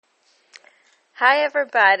Hi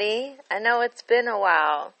everybody, I know it's been a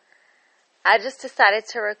while. I just decided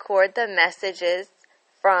to record the messages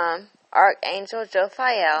from Archangel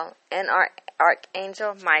Jophiel and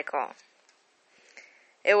Archangel Micheal.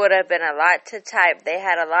 It would have been a lot to type, they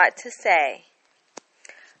had a lot to say.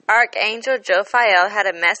 Archangel Jophiel had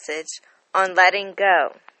a message on letting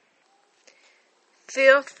go.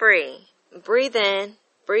 Feel free, breathe in,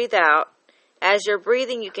 breathe out. As you're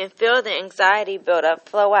breathing, you can feel the anxiety build up,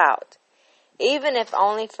 flow out. Even if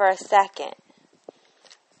only for a second.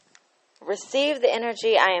 Receive the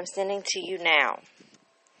energy I am sending to you now.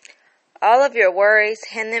 All of your worries,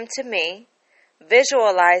 hand them to me.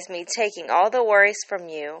 Visualize me taking all the worries from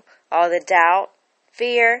you, all the doubt,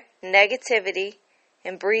 fear, negativity,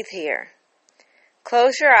 and breathe here.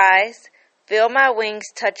 Close your eyes, feel my wings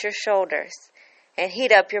touch your shoulders, and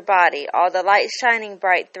heat up your body, all the light shining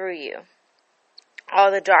bright through you,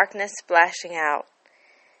 all the darkness splashing out.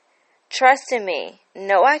 Trust in me.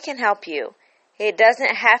 Know I can help you. It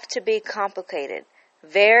doesn't have to be complicated.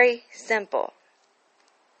 Very simple.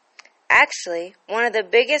 Actually, one of the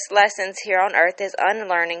biggest lessons here on earth is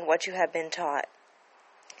unlearning what you have been taught.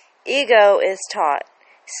 Ego is taught.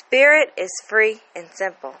 Spirit is free and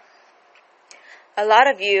simple. A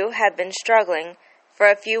lot of you have been struggling for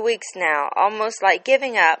a few weeks now, almost like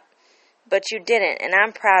giving up, but you didn't, and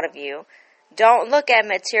I'm proud of you. Don't look at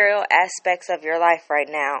material aspects of your life right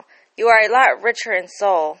now. You are a lot richer in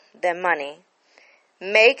soul than money.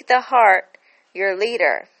 Make the heart your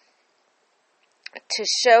leader to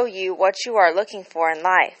show you what you are looking for in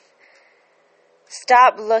life.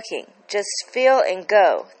 Stop looking. Just feel and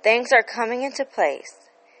go. Things are coming into place.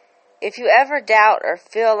 If you ever doubt or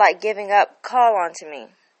feel like giving up, call on to me.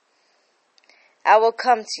 I will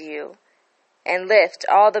come to you and lift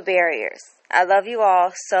all the barriers. I love you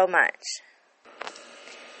all so much.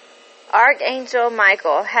 Archangel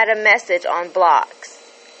Micheal had a message on blocks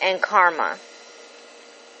and karma.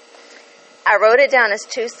 I wrote it down as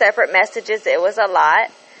two separate messages. It was a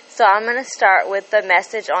lot. So I'm going to start with the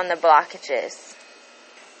message on the blockages.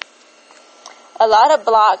 A lot of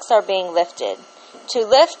blocks are being lifted. To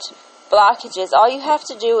lift blockages, all you have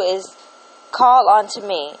to do is call onto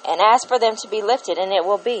me and ask for them to be lifted, and it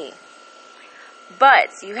will be. But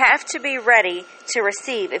you have to be ready to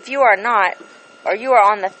receive. If you are not, or you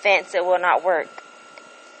are on the fence, it will not work.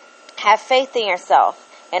 Have faith in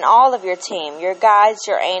yourself and all of your team, your guides,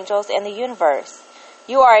 your angels, and the universe.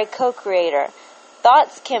 You are a co-creator.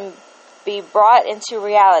 Thoughts can be brought into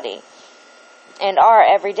reality and are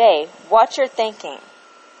every day. Watch your thinking.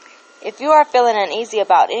 If you are feeling uneasy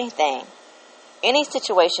about anything, any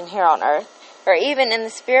situation here on earth, or even in the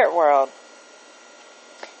spirit world,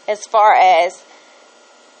 as far as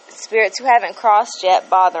spirits who haven't crossed yet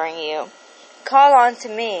bothering you, call on to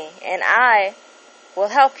me, and I will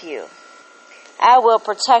help you. I will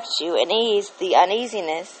protect you and ease the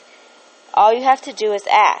uneasiness. All you have to do is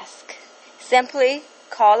ask. Simply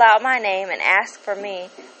call out my name and ask for me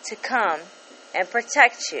to come and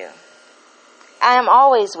protect you. I am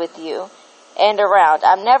always with you and around.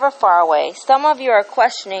 I'm never far away. Some of you are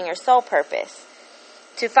questioning your soul purpose.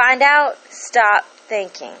 To find out, stop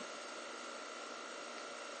thinking.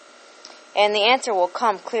 And the answer will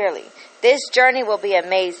come clearly. This journey will be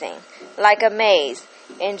amazing, like a maze.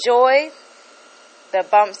 Enjoy the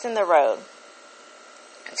bumps in the road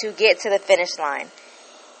to get to the finish line.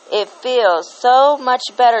 It feels so much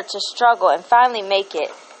better to struggle and finally make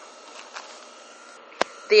it.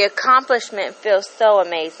 The accomplishment feels so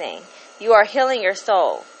amazing. You are healing your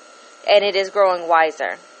soul, and it is growing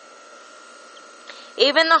wiser.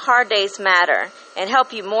 Even the hard days matter and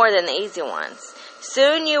help you more than the easy ones.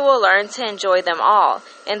 Soon you will learn to enjoy them all,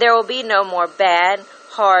 and there will be no more bad,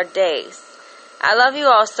 hard days. I love you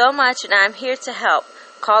all so much, and I'm here to help.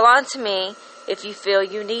 Call on to me if you feel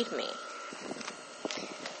you need me.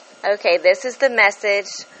 Okay, this is the message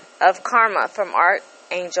of karma from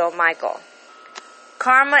Archangel Micheal.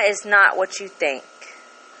 Karma is not what you think.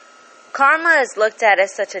 Karma is looked at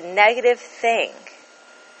as such a negative thing.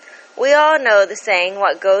 We all know the saying,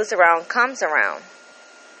 what goes around comes around.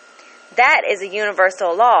 That is a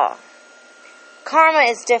universal law. Karma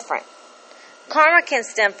is different. Karma can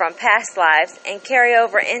stem from past lives and carry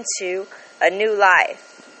over into a new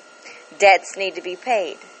life. Debts need to be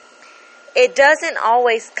paid. It doesn't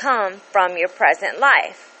always come from your present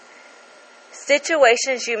life.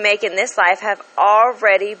 Situations you make in this life have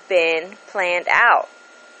already been planned out.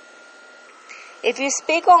 If you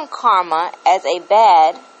speak on karma as a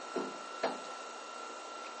bad,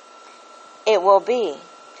 it will be.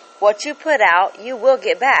 What you put out, you will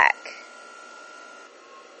get back.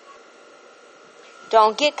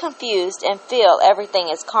 Don't get confused and feel everything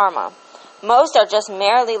is karma. Most are just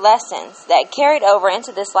merely lessons that carried over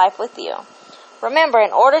into this life with you. Remember,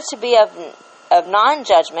 in order to be of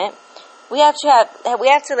non-judgment, we have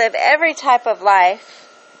to live every type of life.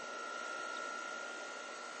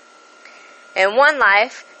 In one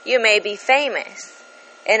life, you may be famous.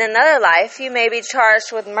 In another life, you may be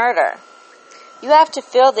charged with murder. You have to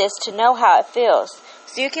feel this to know how it feels,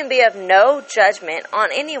 so you can be of no judgment on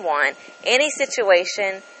anyone, any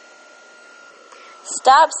situation.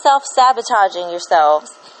 Stop self-sabotaging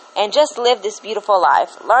yourselves and just live this beautiful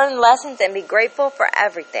life. Learn lessons and be grateful for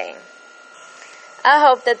everything. I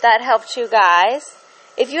hope that helped you guys.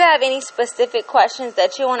 If you have any specific questions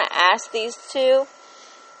that you want to ask these two,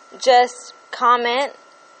 just comment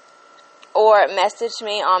or message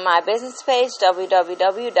me on my business page,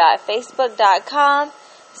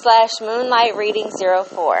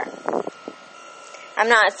 www.facebook.com/moonlightreading04. I'm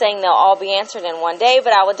not saying they'll all be answered in one day,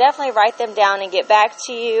 but I will definitely write them down and get back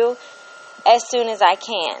to you as soon as I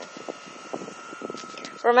can.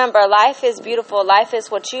 Remember, life is beautiful. Life is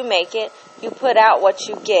what you make it. You put out what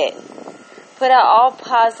you get. Put out all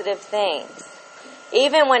positive things.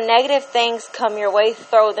 Even when negative things come your way,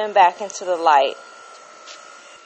 throw them back into the light.